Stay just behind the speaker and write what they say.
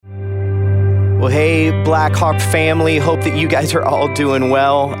Well, hey, Blackhawk family, hope that you guys are all doing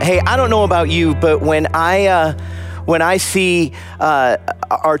well. Hey, I don't know about you, but when I see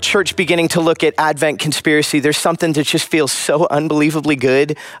our church beginning to look at Advent conspiracy, there's something that just feels so unbelievably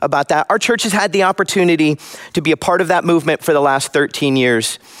good about that. Our church has had the opportunity to be a part of that movement for the last 13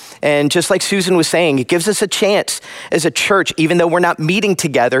 years. And just like Susan was saying, it gives us a chance as a church, even though we're not meeting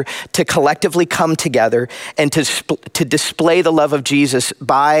together, to collectively come together and to display the love of Jesus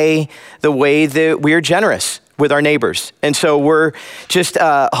by the way that we're generous with our neighbors. And so we're just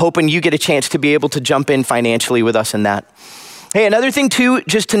hoping you get a chance to be able to jump in financially with us in that. Hey, another thing too,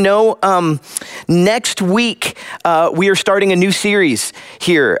 just to know, next week, we are starting a new series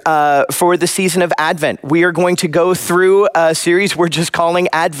here for the season of Advent. We are going to go through a series we're just calling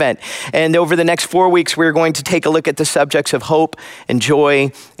Advent. And over the next 4 weeks, we're going to take a look at the subjects of hope and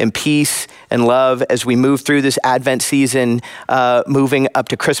joy and peace and love as we move through this Advent season, moving up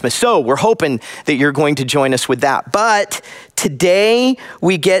to Christmas. So we're hoping that you're going to join us with that. But today,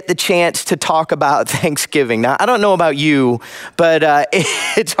 we get the chance to talk about Thanksgiving. Now, I don't know about you, but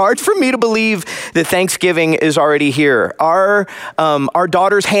it's hard for me to believe that Thanksgiving is already here. Our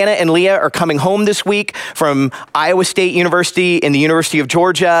daughters, Hannah and Leah, are coming home this week from Iowa State University and the University of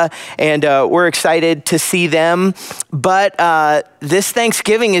Georgia, and we're excited to see them. But this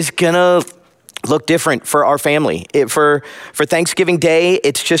Thanksgiving is gonna look different for our family. For Thanksgiving Day,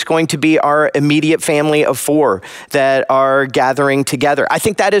 it's just going to be our immediate family of 4 that are gathering together. I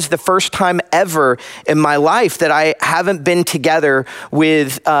think that is the first time ever in my life that I haven't been together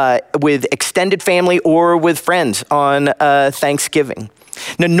with extended family or with friends on Thanksgiving.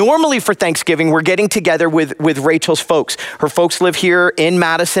 Now, normally for Thanksgiving, we're getting together with Rachel's folks. Her folks live here in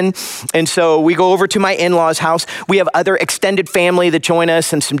Madison, and so we go over to my in-laws' house. We have other extended family that join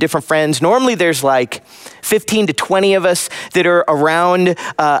us and some different friends. Normally, there's like 15 to 20 of us that are around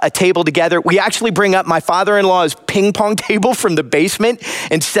a table together. We actually bring up my father-in-law's ping pong table from the basement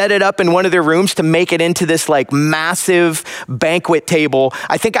and set it up in one of their rooms to make it into this like massive banquet table.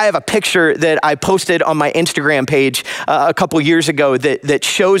 I think I have a picture that I posted on my Instagram page a couple years ago that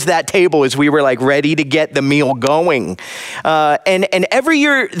shows that table as we were like ready to get the meal going. And every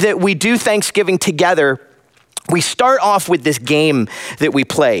year that we do Thanksgiving together, we start off with this game that we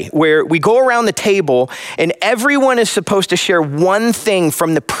play where we go around the table and everyone is supposed to share one thing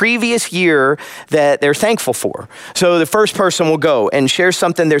from the previous year that they're thankful for. So the first person will go and share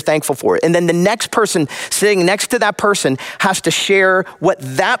something they're thankful for. And then the next person sitting next to that person has to share what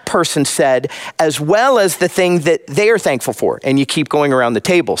that person said as well as the thing that they are thankful for. And you keep going around the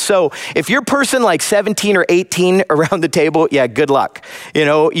table. So if you're person like 17 or 18 around the table, yeah, good luck. You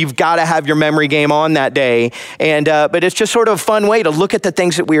know, you've got to have your memory game on that day. And but it's just sort of a fun way to look at the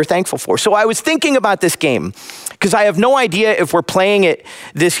things that we are thankful for. So I was thinking about this game because I have no idea if we're playing it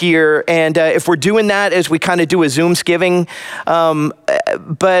this year and if we're doing that as we kind of do a Zoomsgiving.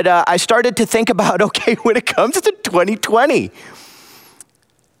 But I started to think about, okay, when it comes to 2020,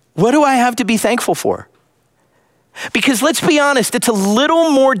 what do I have to be thankful for? Because let's be honest, it's a little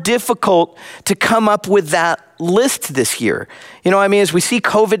more difficult to come up with that list this year. You know, I mean, as we see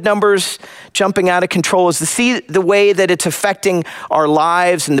COVID numbers jumping out of control, as we see the way that it's affecting our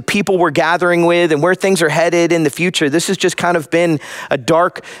lives and the people we're gathering with and where things are headed in the future, this has just kind of been a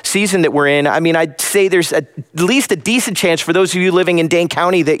dark season that we're in. I mean, I'd say there's at least a decent chance for those of you living in Dane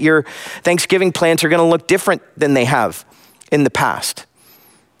County that your Thanksgiving plans are going to look different than they have in the past.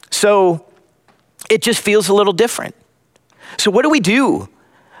 So it just feels a little different. So what do we do?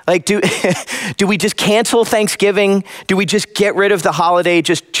 Like, do we just cancel Thanksgiving? Do we just get rid of the holiday,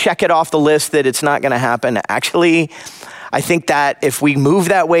 just check it off the list that it's not going to happen? Actually, I think that if we move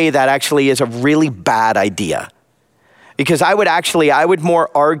that way, that actually is a really bad idea. Because I would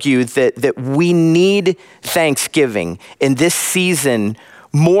more argue that we need Thanksgiving in this season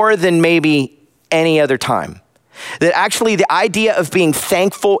more than maybe any other time. That actually the idea of being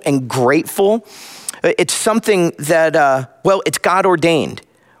thankful and grateful, it's something that, it's God ordained.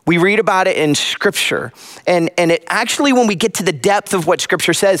 We read about it in Scripture. And it actually, when we get to the depth of what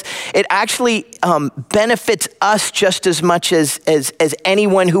Scripture says, it actually benefits us just as much as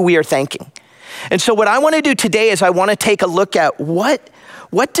anyone who we are thanking. And so what I want to do today is I want to take a look at what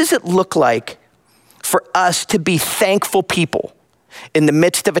does it look like for us to be thankful people in the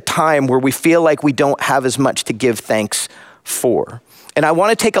midst of a time where we feel like we don't have as much to give thanks for. And I want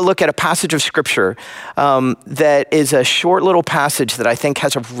to take a look at a passage of Scripture that is a short little passage that I think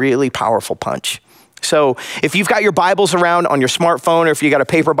has a really powerful punch. So if you've got your Bibles around on your smartphone, or if you got a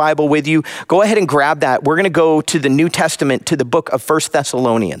paper Bible with you, go ahead and grab that. We're going to go to the New Testament, to the book of 1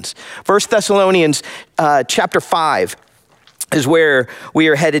 Thessalonians. 1 Thessalonians chapter 5 is where we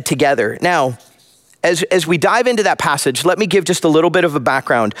are headed together. Now, as we dive into that passage, let me give just a little bit of a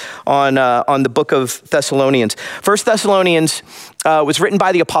background on the book of Thessalonians. First Thessalonians was written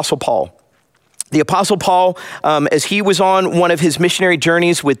by the Apostle Paul. The Apostle Paul, as he was on one of his missionary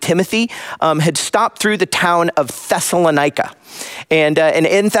journeys with Timothy, had stopped through the town of Thessalonica. And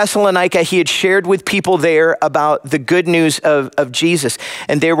in Thessalonica, he had shared with people there about the good news of Jesus.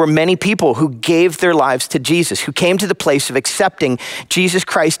 And there were many people who gave their lives to Jesus, who came to the place of accepting Jesus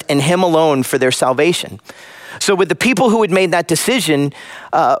Christ and him alone for their salvation. So with the people who had made that decision,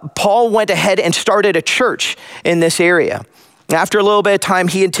 Paul went ahead and started a church in this area. After a little bit of time,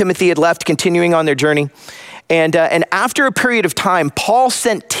 he and Timothy had left, continuing on their journey. And after a period of time, Paul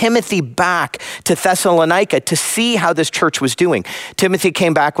sent Timothy back to Thessalonica to see how this church was doing. Timothy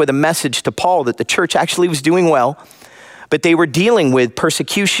came back with a message to Paul that the church actually was doing well, but they were dealing with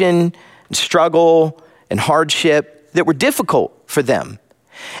persecution and struggle and hardship that were difficult for them.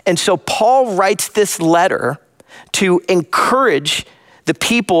 And so Paul writes this letter to encourage the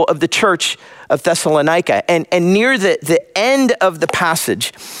people of the church of Thessalonica. And near the end of the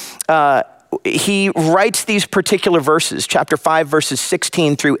passage, he writes these particular verses, chapter 5, verses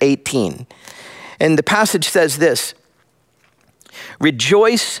 16 through 18. And the passage says this: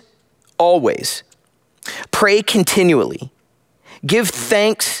 "Rejoice always, pray continually, give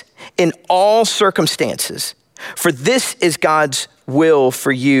thanks in all circumstances, for this is God's will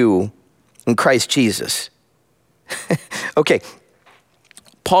for you in Christ Jesus." Okay.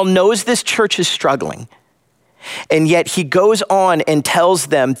 Paul knows this church is struggling, and yet he goes on and tells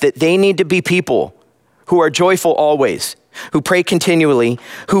them that they need to be people who are joyful always, who pray continually,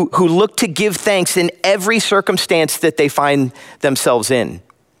 who look to give thanks in every circumstance that they find themselves in.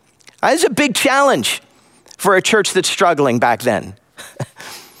 That's a big challenge for a church that's struggling back then.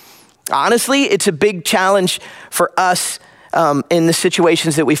 Honestly, it's a big challenge for us in the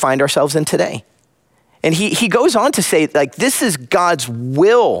situations that we find ourselves in today. And he goes on to say, like, this is God's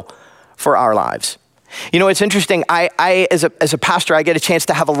will for our lives. You know, it's interesting. I as a pastor, I get a chance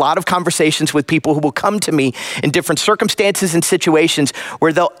to have a lot of conversations with people who will come to me in different circumstances and situations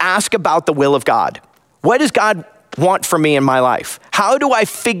where they'll ask about the will of God. What does God want for me in my life? How do I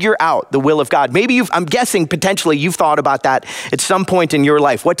figure out the will of God? Maybe I'm guessing potentially you've thought about that at some point in your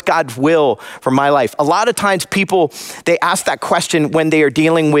life. What's God's will for my life? A lot of times people, they ask that question when they are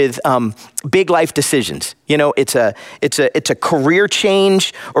dealing with big life decisions. You know, it's a career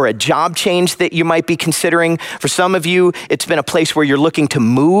change or a job change that you might be considering. For some of you, it's been a place where you're looking to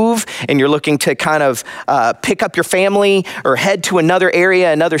move and you're looking to kind of pick up your family or head to another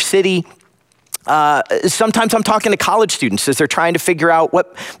area, another city. Sometimes I'm talking to college students as they're trying to figure out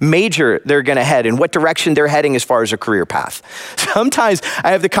what major they're going to head and what direction they're heading as far as a career path. Sometimes I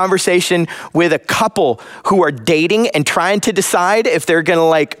have the conversation with a couple who are dating and trying to decide if they're going to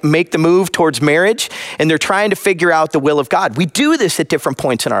like make the move towards marriage, and they're trying to figure out the will of God. We do this at different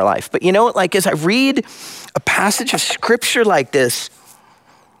points in our life. But you know, like as I read a passage of scripture like this,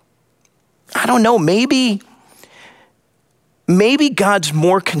 I don't know, maybe God's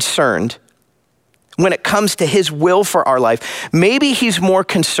more concerned when it comes to his will for our life. Maybe he's more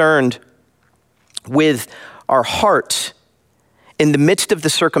concerned with our hearts in the midst of the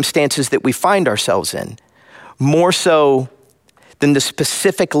circumstances that we find ourselves in, more so than the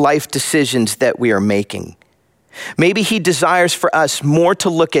specific life decisions that we are making. Maybe he desires for us more to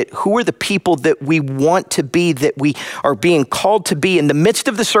look at who are the people that we want to be, that we are being called to be in the midst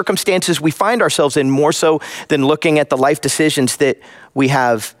of the circumstances we find ourselves in, more so than looking at the life decisions that we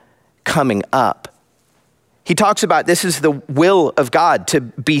have coming up. He talks about this is the will of God to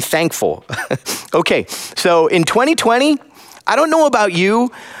be thankful. Okay, so in 2020, I don't know about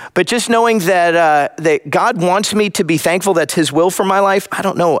you, but just knowing that that God wants me to be thankful, that's his will for my life, I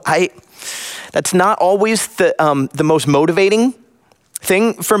don't know. That's not always the most motivating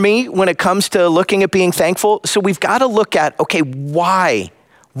thing for me when it comes to looking at being thankful. So we've got to look at, okay, why?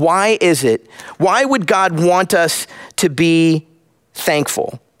 Why is it? Why would God want us to be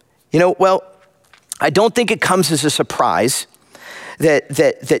thankful? You know, well, I don't think it comes as a surprise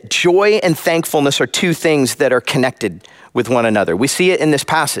that joy and thankfulness are two things that are connected with one another. We see it in this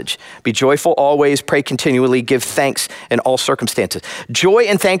passage. Be joyful always, pray continually, give thanks in all circumstances. Joy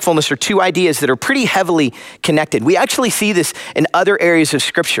and thankfulness are two ideas that are pretty heavily connected. We actually see this in other areas of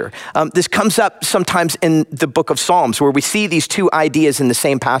scripture. This comes up sometimes in the book of Psalms where we see these two ideas in the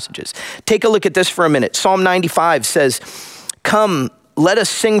same passages. Take a look at this for a minute. Psalm 95 says, "Come, let us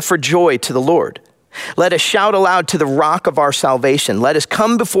sing for joy to the Lord. Let us shout aloud to the rock of our salvation. Let us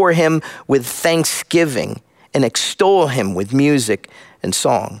come before him with thanksgiving and extol him with music and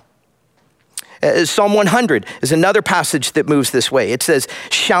song." Psalm 100 is another passage that moves this way. It says,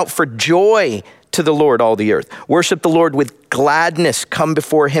 shout for joy to the Lord, all the earth. Worship the Lord with gladness. Come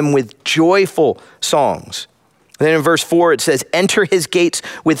before him with joyful songs. And then in verse 4, it says, enter his gates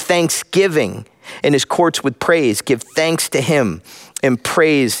with thanksgiving and his courts with praise. Give thanks to him and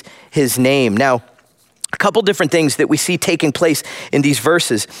praise his name. Now, a couple different things that we see taking place in these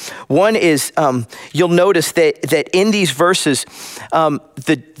verses. One is you'll notice that in these verses,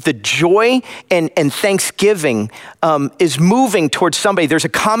 the joy and thanksgiving is moving towards somebody. There's a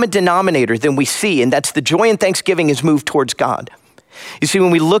common denominator that we see, and that's the joy and thanksgiving is moved towards God. You see,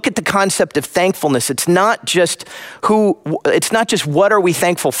 when we look at the concept of thankfulness, it's not just what are we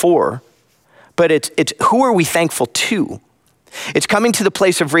thankful for, but it's who are we thankful to. It's coming to the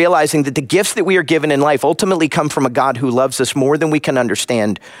place of realizing that the gifts that we are given in life ultimately come from a God who loves us more than we can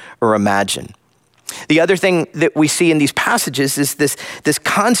understand or imagine. The other thing that we see in these passages is this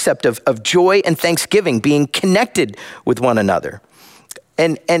concept of joy and thanksgiving being connected with one another.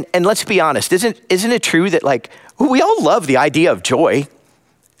 And let's be honest, isn't it true that we all love the idea of joy?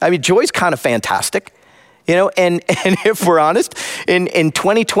 I mean, joy's kind of fantastic. And if we're honest, in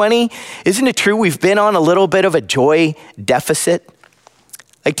 2020, isn't it true we've been on a little bit of a joy deficit?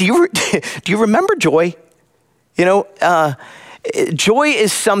 Do you remember joy? Joy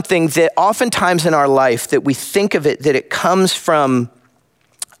is something that oftentimes in our life that we think of it, that it comes from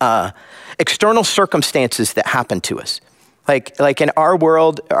external circumstances that happen to us. Like in our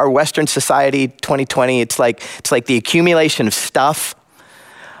world, our Western society, 2020, it's like the accumulation of stuff.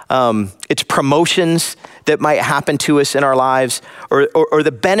 It's promotions that might happen to us in our lives, or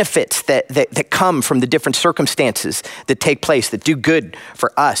the benefits that come from the different circumstances that take place that do good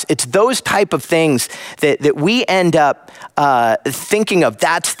for us. It's those type of things that we end up thinking of.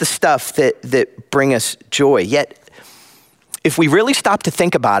 That's the stuff that bring us joy. Yet, if we really stop to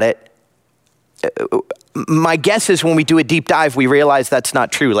think about it, my guess is when we do a deep dive, we realize that's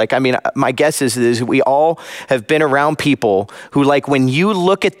not true. My guess is we all have been around people who, when you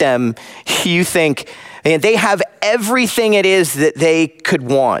look at them, you think, man, they have everything it is that they could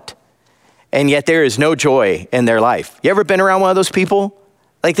want, and yet there is no joy in their life. You ever been around one of those people?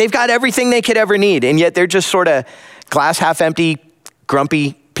 They've got everything they could ever need, and yet they're just sort of glass half empty,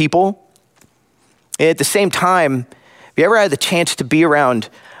 grumpy people. And at the same time, have you ever had the chance to be around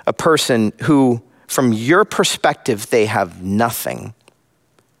a person who, from your perspective, they have nothing,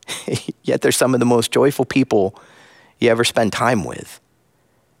 yet they're some of the most joyful people you ever spend time with?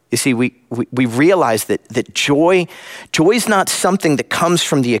 You see, we realize that joy is not something that comes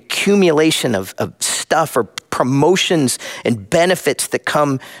from the accumulation of stuff or promotions and benefits that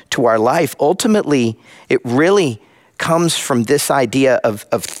come to our life. Ultimately, it really comes from this idea of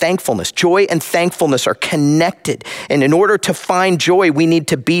thankfulness. Joy and thankfulness are connected. And in order to find joy, we need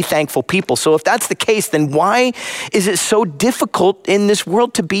to be thankful people. So if that's the case, then why is it so difficult in this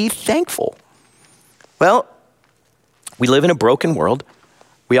world to be thankful? Well, we live in a broken world.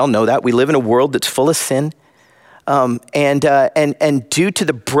 We all know that. We live in a world that's full of sin. And due to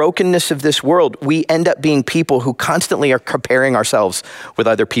the brokenness of this world, we end up being people who constantly are comparing ourselves with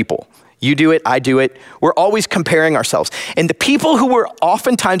other people. You do it, I do it. We're always comparing ourselves. And the people who we're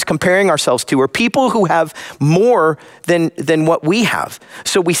oftentimes comparing ourselves to are people who have more than what we have.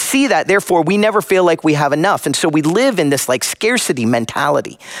 So we see that, therefore, we never feel like we have enough. And so we live in this scarcity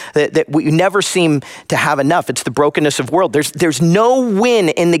mentality that we never seem to have enough. It's the brokenness of the world. There's no win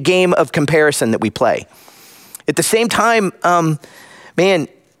in the game of comparison that we play. At the same time,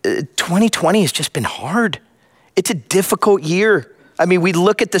 2020 has just been hard. It's a difficult year. I mean, we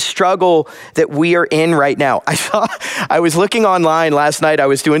look at the struggle that we are in right now. I was looking online last night. I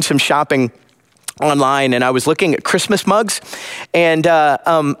was doing some shopping online, and I was looking at Christmas mugs, and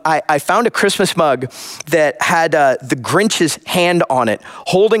I found a Christmas mug that had the Grinch's hand on it,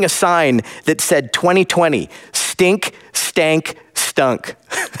 holding a sign that said 2020, stink, stank, stunk.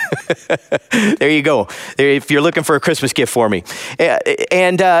 There you go. If you're looking for a Christmas gift for me.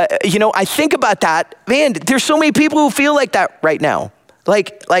 And I think about that, man, there's so many people who feel like that right now.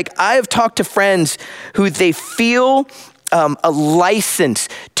 Like I've talked to friends who they feel a license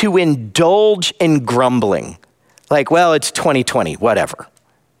to indulge in grumbling. Well, it's 2020, whatever.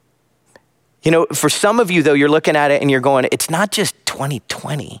 For some of you though, you're looking at it and you're going, it's not just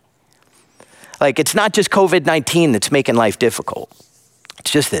 2020. It's not just COVID-19 that's making life difficult.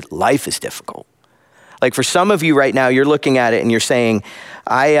 It's just that life is difficult. For some of you right now, you're looking at it and you're saying,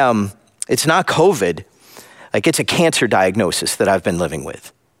 it's not COVID. It's a cancer diagnosis that I've been living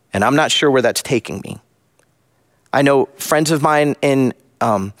with. And I'm not sure where that's taking me. I know friends of mine in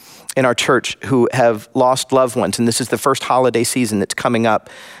in our church who have lost loved ones, and this is the first holiday season that's coming up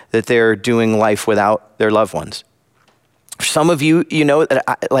that they're doing life without their loved ones. Some of you, you know,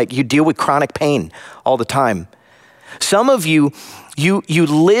 like you deal with chronic pain all the time. Some of you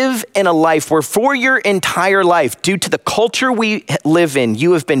live in a life where for your entire life, due to the culture we live in,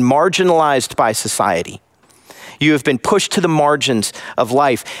 you have been marginalized by society. You have been pushed to the margins of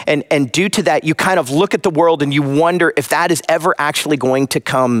life. And due to that, you kind of look at the world and you wonder if that is ever actually going to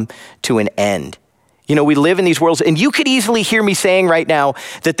come to an end. You know, we live in these worlds, and you could easily hear me saying right now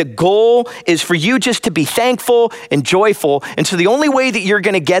that the goal is for you just to be thankful and joyful. And so the only way that you're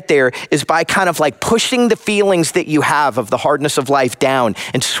going to get there is by kind of like pushing the feelings that you have of the hardness of life down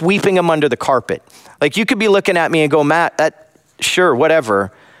and sweeping them under the carpet. Like you could be looking at me and go, Matt, sure,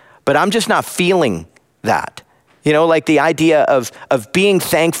 whatever, but I'm just not feeling that. You know, like the idea of being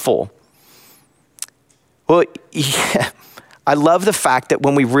thankful. Well, yeah, I love the fact that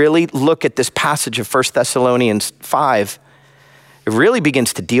when we really look at this passage of 1 Thessalonians 5, it really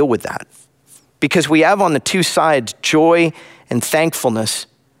begins to deal with that. Because we have on the two sides joy and thankfulness,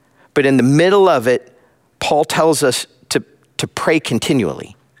 but in the middle of it, Paul tells us to pray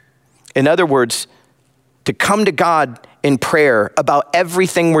continually. In other words, to come to God in prayer about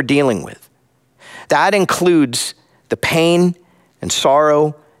everything we're dealing with. That includes the pain and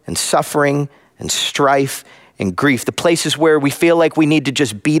sorrow and suffering and strife and grief, the places where we feel like we need to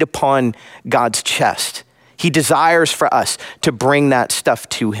just beat upon God's chest. He desires for us to bring that stuff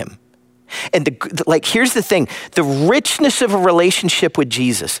to him. And here's the thing, the richness of a relationship with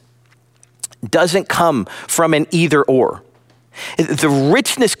Jesus doesn't come from an either or. The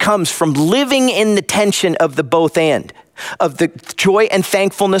richness comes from living in the tension of the both and, of the joy and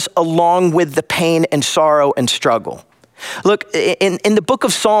thankfulness along with the pain and sorrow and struggle. Look, in the book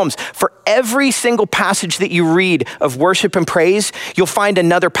of Psalms, for every single passage that you read of worship and praise, you'll find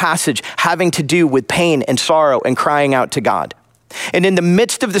another passage having to do with pain and sorrow and crying out to God. And in the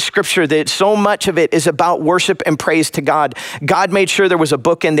midst of the scripture, that so much of it is about worship and praise to God, God made sure there was a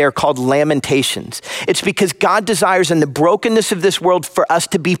book in there called Lamentations. It's because God desires in the brokenness of this world for us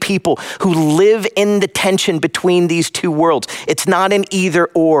to be people who live in the tension between these two worlds. It's not an either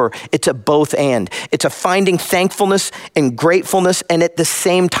or, it's a both and. It's a finding thankfulness and gratefulness and at the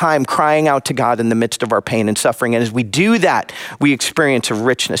same time crying out to God in the midst of our pain and suffering. And as we do that, we experience a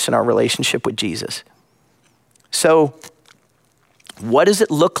richness in our relationship with Jesus. So, what does it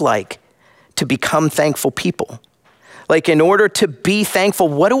look like to become thankful people? Like in order to be thankful,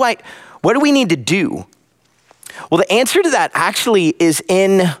 what do we need to do? Well, the answer to that actually is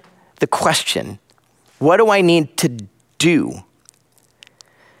in the question, what do I need to do?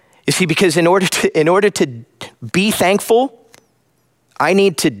 You see, because in order to be thankful, I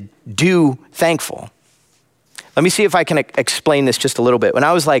need to do thankful. Let me see if I can explain this just a little bit. When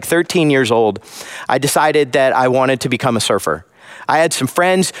I was like 13 years old, I decided that I wanted to become a surfer. I had some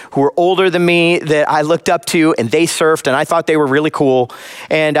friends who were older than me that I looked up to, and they surfed, and I thought they were really cool.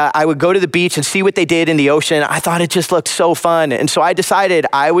 And I would go to the beach and see what they did in the ocean. I thought it just looked so fun. And so I decided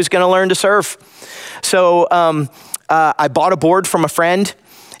I was going to learn to surf. So I bought a board from a friend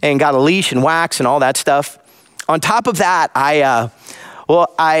and got a leash and wax and all that stuff. On top of that, I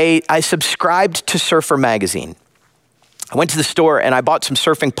subscribed to Surfer Magazine. I went to the store and I bought some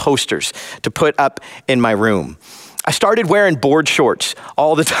surfing posters to put up in my room. I started wearing board shorts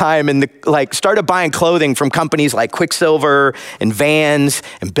all the time and started buying clothing from companies like Quicksilver and Vans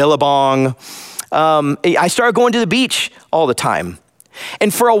and Billabong. I started going to the beach all the time.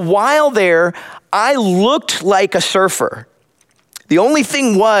 And for a while there, I looked like a surfer. The only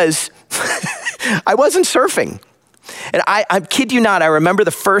thing was, I wasn't surfing. And I kid you not, I remember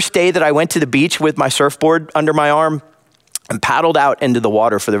the first day that I went to the beach with my surfboard under my arm and paddled out into the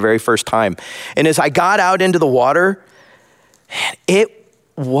water for the very first time. And as I got out into the water, it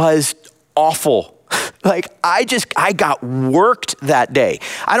was awful. I got worked that day.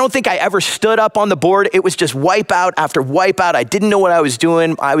 I don't think I ever stood up on the board. It was just wipeout after wipeout. I didn't know what I was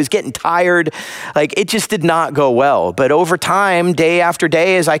doing. I was getting tired. It just did not go well. But over time, day after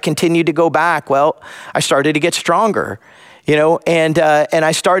day, as I continued to go back, I started to get stronger. And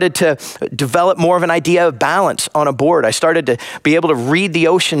I started to develop more of an idea of balance on a board. I started to be able to read the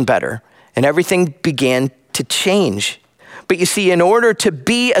ocean better, and everything began to change. But you see, in order to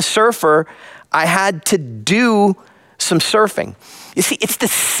be a surfer, I had to do some surfing. You see, it's the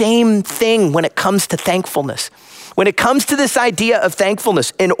same thing when it comes to thankfulness. When it comes to this idea of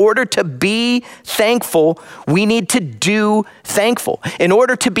thankfulness, in order to be thankful, we need to do thankful. In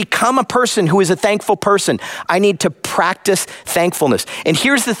order to become a person who is a thankful person, I need to practice thankfulness. And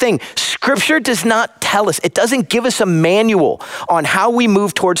here's the thing, Scripture does not tell us, it doesn't give us a manual on how we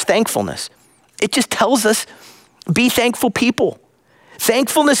move towards thankfulness. It just tells us, be thankful people.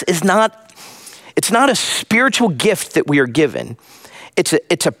 Thankfulness is it's not a spiritual gift that we are given.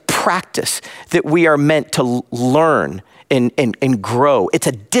 It's a practice that we are meant to learn and grow. It's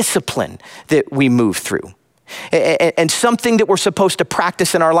a discipline that we move through. And something that we're supposed to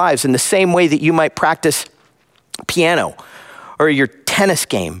practice in our lives in the same way that you might practice piano or your tennis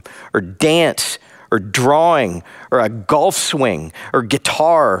game or dance or drawing or a golf swing or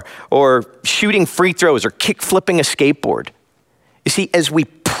guitar or shooting free throws or kick flipping a skateboard. You see, as we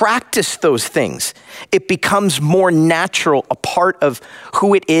practice those things, it becomes more natural, a part of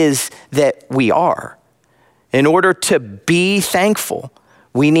who it is that we are. In order to be thankful,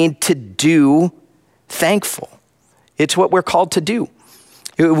 we need to do thankful. It's what we're called to do.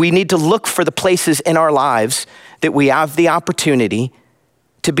 We need to look for the places in our lives that we have the opportunity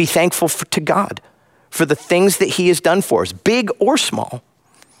to be thankful to God, for the things that he has done for us, big or small.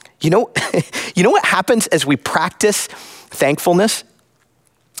 You know what happens as we practice thankfulness?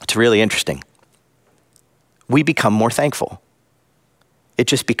 It's really interesting. We become more thankful. It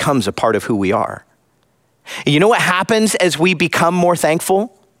just becomes a part of who we are. You know what happens as we become more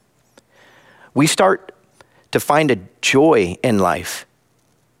thankful? We start to find a joy in life.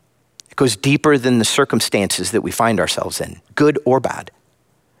 It goes deeper than the circumstances that we find ourselves in, good or bad.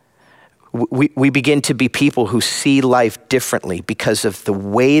 We begin to be people who see life differently because of the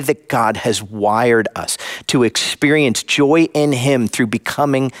way that God has wired us to experience joy in him through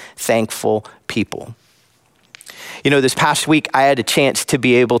becoming thankful people. You know, this past week, I had a chance to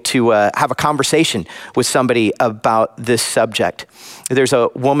be able to have a conversation with somebody about this subject. There's a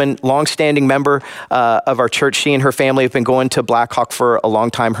woman, longstanding member of our church. She and her family have been going to Blackhawk for a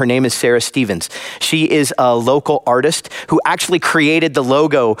long time. Her name is Sarah Stevens. She is a local artist who actually created the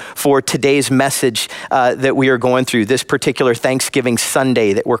logo for today's message that we are going through, this particular Thanksgiving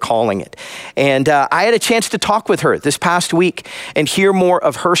Sunday that we're calling it. And I had a chance to talk with her this past week and hear more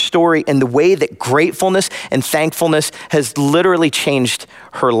of her story and the way that gratefulness and thankfulness has literally changed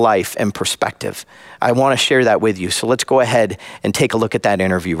her life and perspective. I want to share that with you. So let's go ahead and take a look at that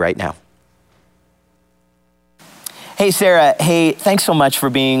interview right now. Hey, Sarah. Hey, thanks so much for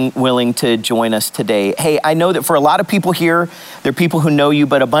being willing to join us today. Hey, I know that for a lot of people here, there are people who know you,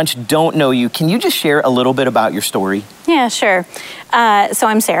 but a bunch don't know you. Can you just share a little bit about your story? Yeah, sure. So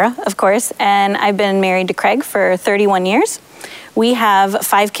I'm Sarah, of course, and I've been married to Craig for 31 years. We have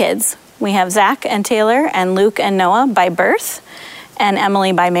 5 kids. We have Zach and Taylor and Luke and Noah by birth and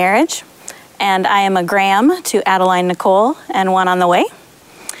Emily by marriage. And I am a Graham to Adeline Nicole and one on the way.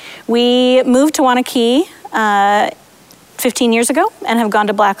 We moved to Waunakee 15 years ago and have gone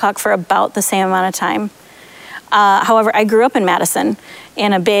to Blackhawk for about the same amount of time. However, I grew up in Madison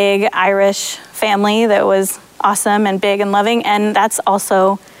in a big Irish family that was awesome and big and loving, and that's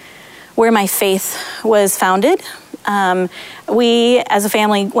also where my faith was founded. We, as a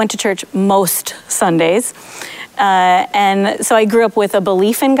family, went to church most Sundays. And so I grew up with a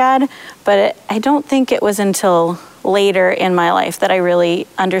belief in God, but I don't think it was until later in my life that I really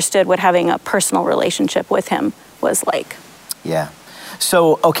understood what having a personal relationship with him was like. Yeah.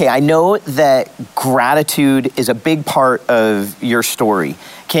 So, okay, I know that gratitude is a big part of your story.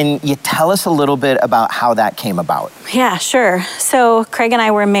 Can you tell us a little bit about how that came about? Yeah, sure. So Craig and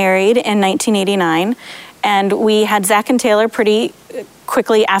I were married in 1989, and we had Zach and Taylor pretty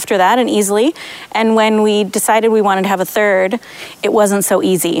quickly after that and easily. And when we decided we wanted to have a third, it wasn't so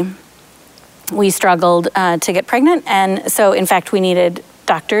easy. We struggled to get pregnant. And so, in fact, we needed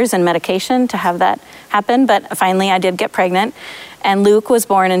doctors and medication to have that happen. But finally, I did get pregnant. And Luke was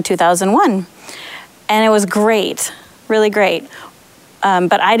born in 2001. And it was great, really great.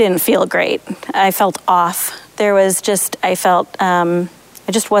 But I didn't feel great. I felt off. I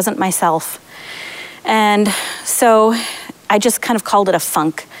just wasn't myself. And so I just kind of called it a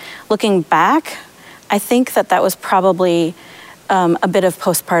funk. Looking back, I think that was probably a bit of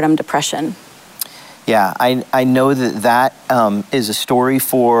postpartum depression. Yeah, I know that is a story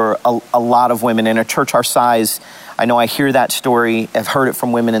for a lot of women. In a church our size, I know I hear that story. I've heard it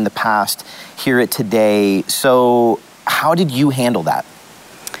from women in the past, hear it today. So how did you handle that?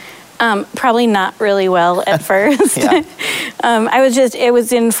 Probably not really well at first. It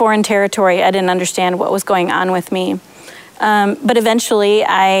was in foreign territory. I didn't understand what was going on with me. But eventually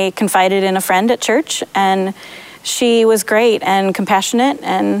I confided in a friend at church, and She was great and compassionate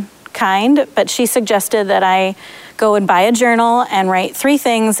and kind, but she suggested that I go and buy a journal and write 3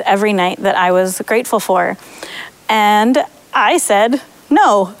 things every night that I was grateful for. And I said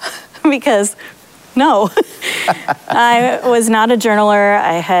no, because no. I was not a journaler.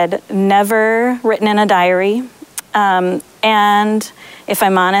 I had never written in a diary. And if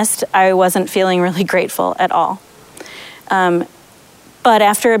I'm honest, I wasn't feeling really grateful at all. But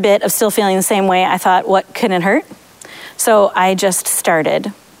after a bit of still feeling the same way, I thought, what can it hurt? So I just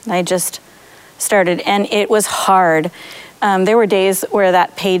started. And it was hard. There were days where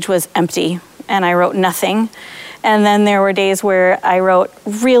that page was empty and I wrote nothing. And then there were days where I wrote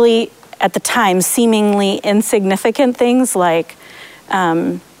really, at the time, seemingly insignificant things like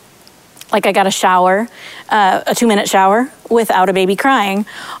I got a shower, a 2-minute shower without a baby crying,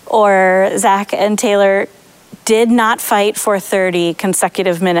 or Zach and Taylor did not fight for 30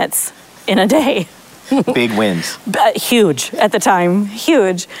 consecutive minutes in a day. Big wins. Huge at the time,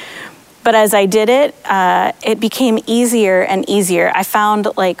 huge. But as I did it, it became easier and easier. I found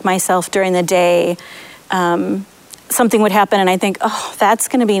like myself during the day, something would happen and I think, oh, that's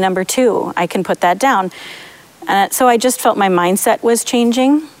going to be number 2. I can put that down. So I just felt my mindset was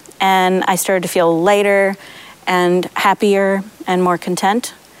changing and I started to feel lighter and happier and more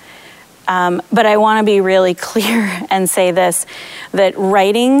content. But I want to be really clear and say this, that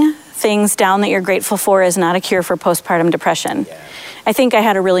writing things down that you're grateful for is not a cure for postpartum depression. Yeah. I think I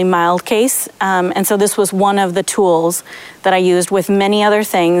had a really mild case, and so this was one of the tools that I used with many other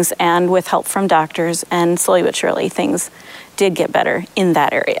things and with help from doctors, and slowly but surely things did get better in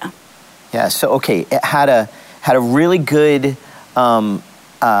that area. Yeah, so okay, it had a really good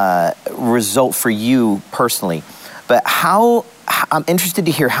result for you personally, but I'm interested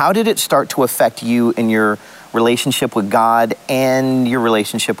to hear, how did it start to affect you in your relationship with God and your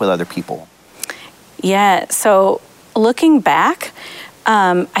relationship with other people? Yeah, so looking back,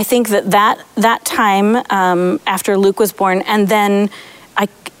 I think that time after Luke was born, and then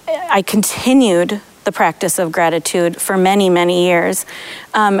I continued the practice of gratitude for many, many years.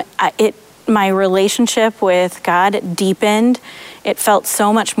 My relationship with God deepened. It felt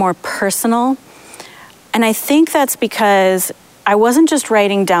so much more personal. And I think that's because I wasn't just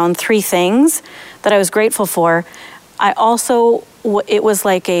writing down 3 things that I was grateful for. I also, it was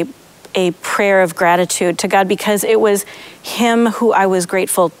like a prayer of gratitude to God, because it was Him who I was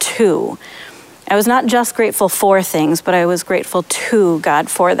grateful to. I was not just grateful for things, but I was grateful to God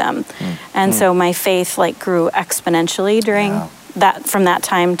for them. And so my faith grew exponentially during from that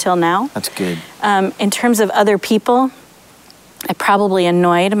time till now. That's good. In terms of other people, I probably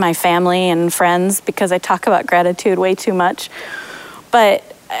annoyed my family and friends because I talk about gratitude way too much. But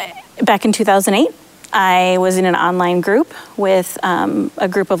back in 2008, I was in an online group with a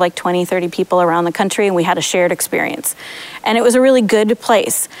group of 20, 30 people around the country, and we had a shared experience. And it was a really good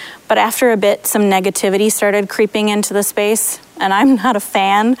place. But after a bit, some negativity started creeping into the space, and I'm not a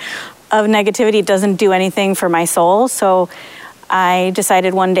fan of negativity. It doesn't do anything for my soul. So I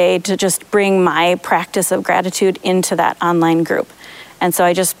decided one day to just bring my practice of gratitude into that online group. And so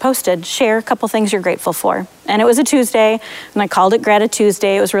I just posted, share a couple things you're grateful for. And it was a Tuesday, and I called it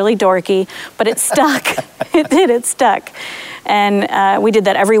Gratituesday. It was really dorky, but it stuck. It stuck. And we did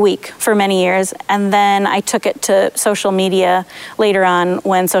that every week for many years. And then I took it to social media later on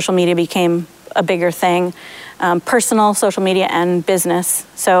when social media became a bigger thing, personal social media and business.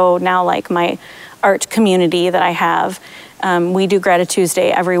 So now my art community that I have, we do Gratituesday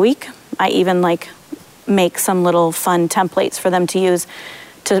every week. I even make some little fun templates for them to use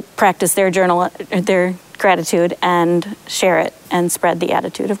to practice their gratitude and share it and spread the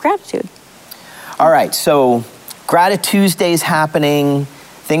attitude of gratitude. All right, so Gratituesday's happening.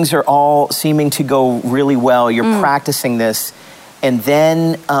 Things are all seeming to go really well. You're practicing this. And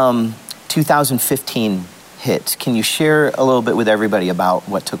then 2015 hits. Can you share a little bit with everybody about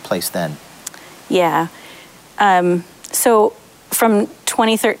what took place then? Yeah. So from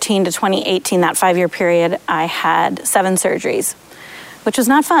 2013 to 2018, that 5-year period, I had 7 surgeries, which was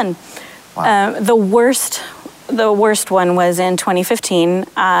not fun. Wow. The worst one was in 2015.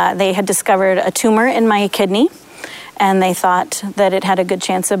 They had discovered a tumor in my kidney, and they thought that it had a good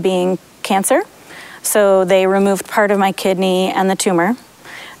chance of being cancer. So they removed part of my kidney and the tumor.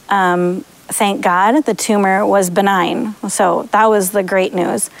 Thank God, the tumor was benign. So that was the great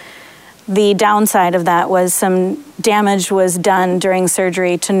news. The downside of that was some damage was done during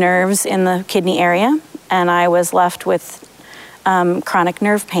surgery to nerves in the kidney area, and I was left with chronic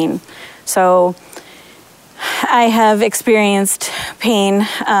nerve pain. So I have experienced pain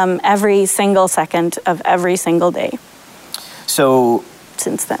every single second of every single day. So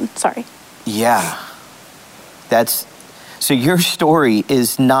since then, sorry. Yeah. So your story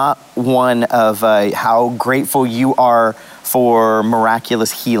is not one of how grateful you are for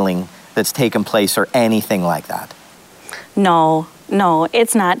miraculous healing that's taken place or anything like that. No,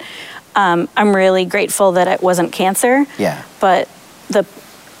 it's not. I'm really grateful that it wasn't cancer. Yeah. But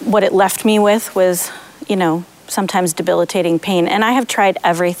what it left me with was, sometimes debilitating pain. And I have tried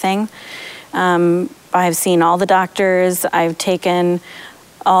everything. I've seen all the doctors. I've taken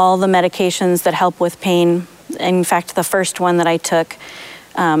all the medications that help with pain. In fact, the first one that I took,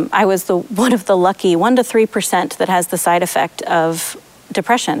 I was one of the lucky 1% to 3% that has the side effect of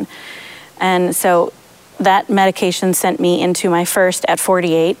depression. And so that medication sent me into my first, at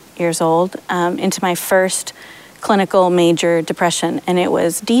 48 years old, into my first clinical major depression. And it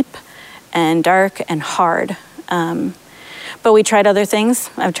was deep and dark and hard. But we tried other things.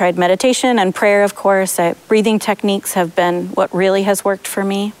 I've tried meditation and prayer, of course. Breathing techniques have been what really has worked for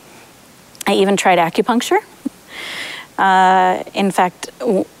me. I even tried acupuncture. In fact,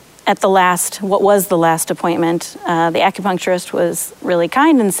 at what was the last appointment, the acupuncturist was really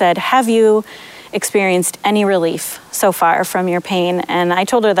kind and said, "Have you experienced any relief so far from your pain?" And I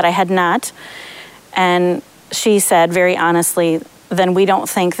told her that I had not. And she said very honestly, "Then we don't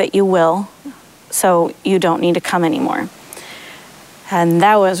think that you will, so you don't need to come anymore." And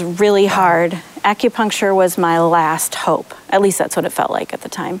that was really hard. Acupuncture was my last hope. At least that's what it felt like at the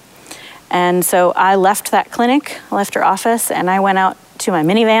time. And so I left that clinic, left her office, and I went out to my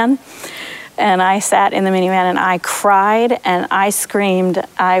minivan. And I sat in the minivan and I cried and I screamed.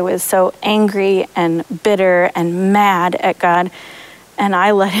 I was so angry and bitter and mad at God. And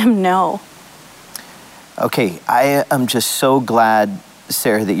I let him know. Okay, I am just so glad,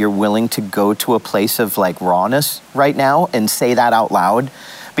 Sarah, that you're willing to go to a place of rawness right now and say that out loud.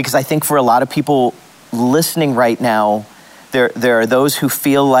 Because I think for a lot of people listening right now, there are those who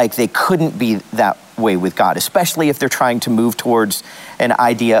feel like they couldn't be that way with God, especially if they're trying to move towards an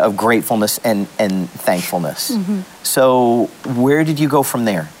idea of gratefulness and thankfulness. Mm-hmm. So where did you go from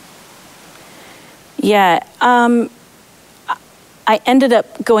there? Yeah, I ended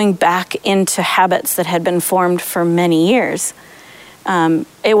up going back into habits that had been formed for many years.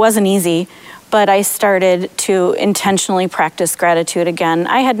 It wasn't easy, but I started to intentionally practice gratitude again.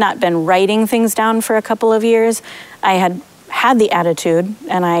 I had not been writing things down for a couple of years. I had the attitude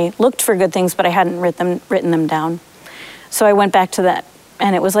and I looked for good things, but I hadn't written them down. So I went back to that,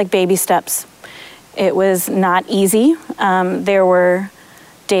 and it was like baby steps. It was not easy. There were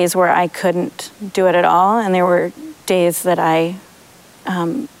days where I couldn't do it at all, and there were days that I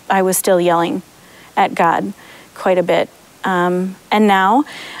was still yelling at God quite a bit. And now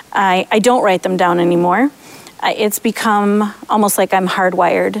I don't write them down anymore. It's become almost like I'm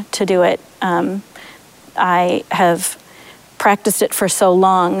hardwired to do it. I have practiced it for so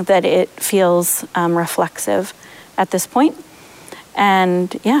long that it feels reflexive at this point.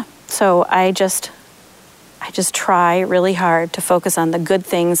 And yeah, so I just try really hard to focus on the good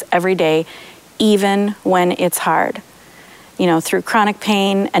things every day, even when it's hard. Through chronic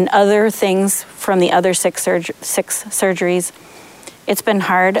pain and other things from the other six surgeries. It's been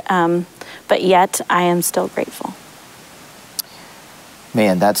hard, but yet I am still grateful.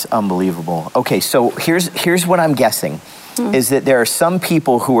 Man, that's unbelievable. Okay, so here's what I'm guessing, is that there are some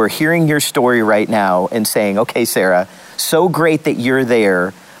people who are hearing your story right now and saying, okay, Sarah, so great that you're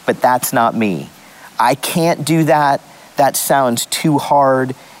there, but that's not me. I can't do that. That sounds too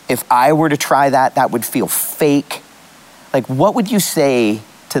hard. If I were to try that, that would feel fake. What would you say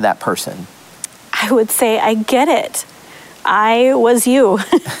to that person? I would say, I get it. I was you.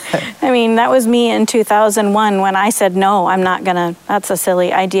 I mean, that was me in 2001 when I said, no, I'm not gonna, that's a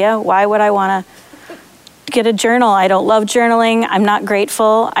silly idea. Why would I wanna get a journal? I don't love journaling. I'm not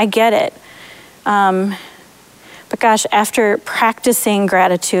grateful. I get it. But gosh, after practicing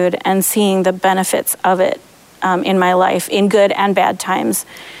gratitude and seeing the benefits of it in my life, in good and bad times,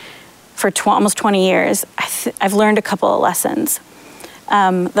 for almost 20 years, I've learned a couple of lessons.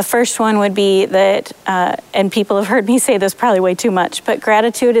 The first one would be that, and people have heard me say this probably way too much, but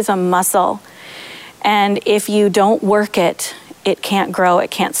gratitude is a muscle. And if you don't work it, it can't grow, it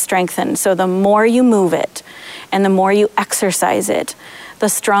can't strengthen. So the more you move it and the more you exercise it, the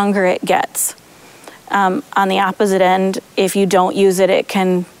stronger it gets. On the opposite end, if you don't use it, it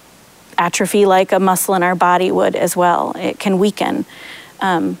can atrophy like a muscle in our body would as well. It can weaken.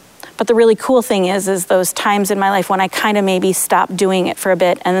 But the really cool thing is those times in my life when I kind of maybe stopped doing it for a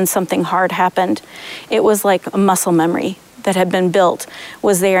bit and then something hard happened, it was like a muscle memory that had been built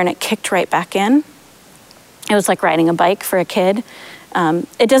was there and it kicked right back in. It was like riding a bike for a kid.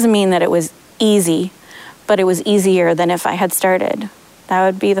 It doesn't mean that it was easy, but it was easier than if I had started That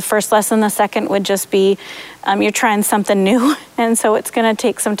would be the first lesson. The second would just be you're trying something new, and so it's going to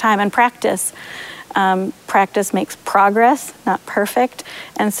take some time and practice. Practice makes progress, not perfect.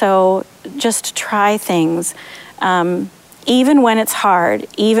 And so just try things. Even when it's hard,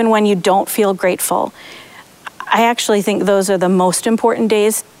 even when you don't feel grateful. I actually think those are the most important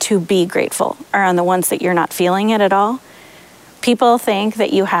days to be grateful, are on the ones that you're not feeling it at all. People think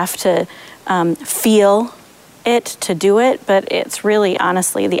that you have to feel it to do it, but it's really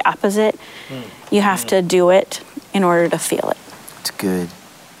honestly the opposite. You have to do it in order to feel it. It's good.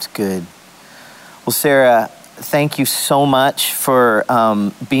 It's good. Well, Sarah, thank you so much for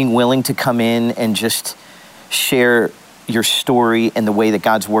being willing to come in and just share your story and the way that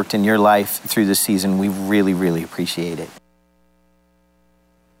God's worked in your life through this season. We really, really appreciate it.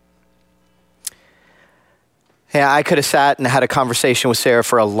 Yeah, I could have sat and had a conversation with Sarah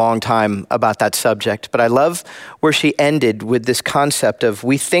for a long time about that subject, but I love where she ended with this concept of,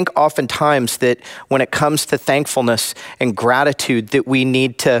 we think oftentimes that when it comes to thankfulness and gratitude that we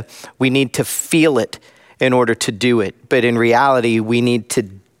need to feel it in order to do it. But in reality, we need to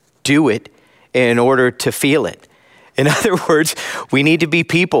do it in order to feel it. In other words, we need to be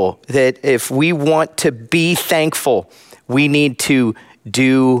people that if we want to be thankful, we need to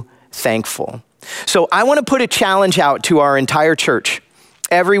do thankful. So I want to put a challenge out to our entire church.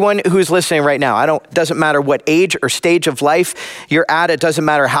 Everyone who's listening right now, doesn't matter what age or stage of life you're at. It doesn't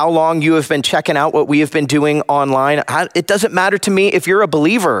matter how long you have been checking out what we have been doing online. It doesn't matter to me if you're a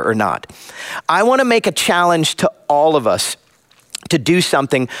believer or not. I want to make a challenge to all of us to do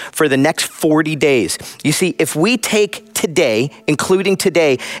something for the next 40 days. You see, if we take today, including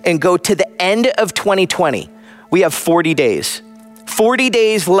today, and go to the end of 2020, we have 40 days. 40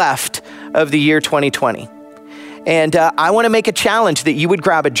 days left of the year 2020. And I want to make a challenge that you would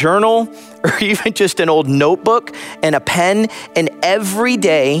grab a journal or even just an old notebook and a pen, and every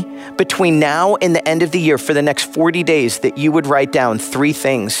day between now and the end of the year for the next 40 days that you would write down 3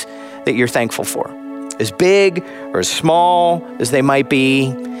 things that you're thankful for. As big or as small as they might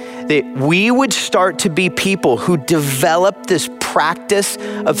be, that we would start to be people who develop this practice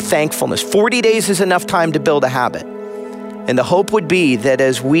of thankfulness. 40 days is enough time to build a habit. And the hope would be that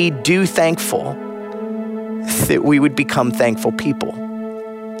as we do thankful, that we would become thankful people.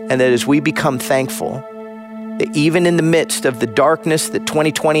 And that as we become thankful, that even in the midst of the darkness that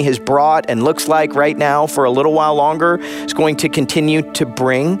 2020 has brought and looks like right now for a little while longer is going to continue to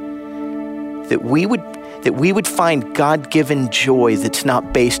bring, that we would find God-given joy that's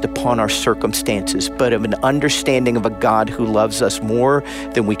not based upon our circumstances, but of an understanding of a God who loves us more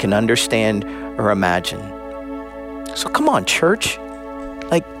than we can understand or imagine. So come on, church.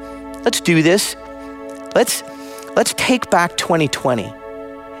 Let's do this. Let's take back 2020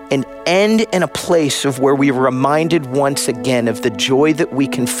 and end in a place of where we are reminded once again of the joy that we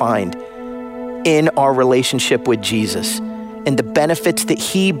can find in our relationship with Jesus and the benefits that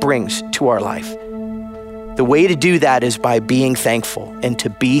he brings to our life. The way to do that is by being thankful, and to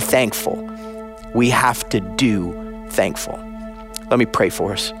be thankful, we have to do thankful. Let me pray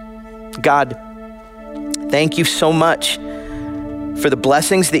for us. God, thank you so much for the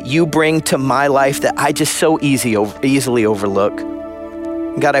blessings that you bring to my life that I just so easily overlook.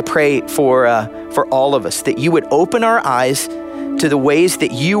 God, I pray for all of us that you would open our eyes to the ways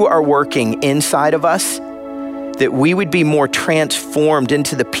that you are working inside of us, that we would be more transformed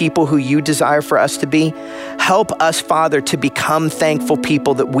into the people who you desire for us to be. Help us, Father, to become thankful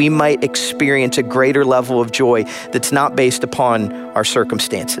people, that we might experience a greater level of joy that's not based upon our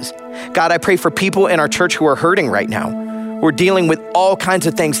circumstances. God, I pray for people in our church who are hurting right now. We're dealing with all kinds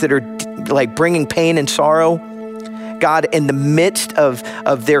of things that are like bringing pain and sorrow. God, in the midst of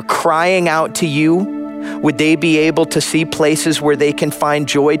their crying out to you, would they be able to see places where they can find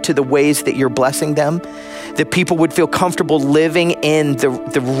joy to the ways that you're blessing them? That people would feel comfortable living in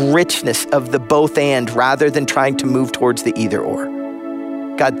the richness of the both and rather than trying to move towards the either or.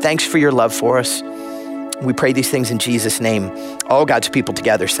 God, thanks for your love for us. We pray these things in Jesus' name. All God's people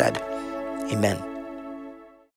together said, amen.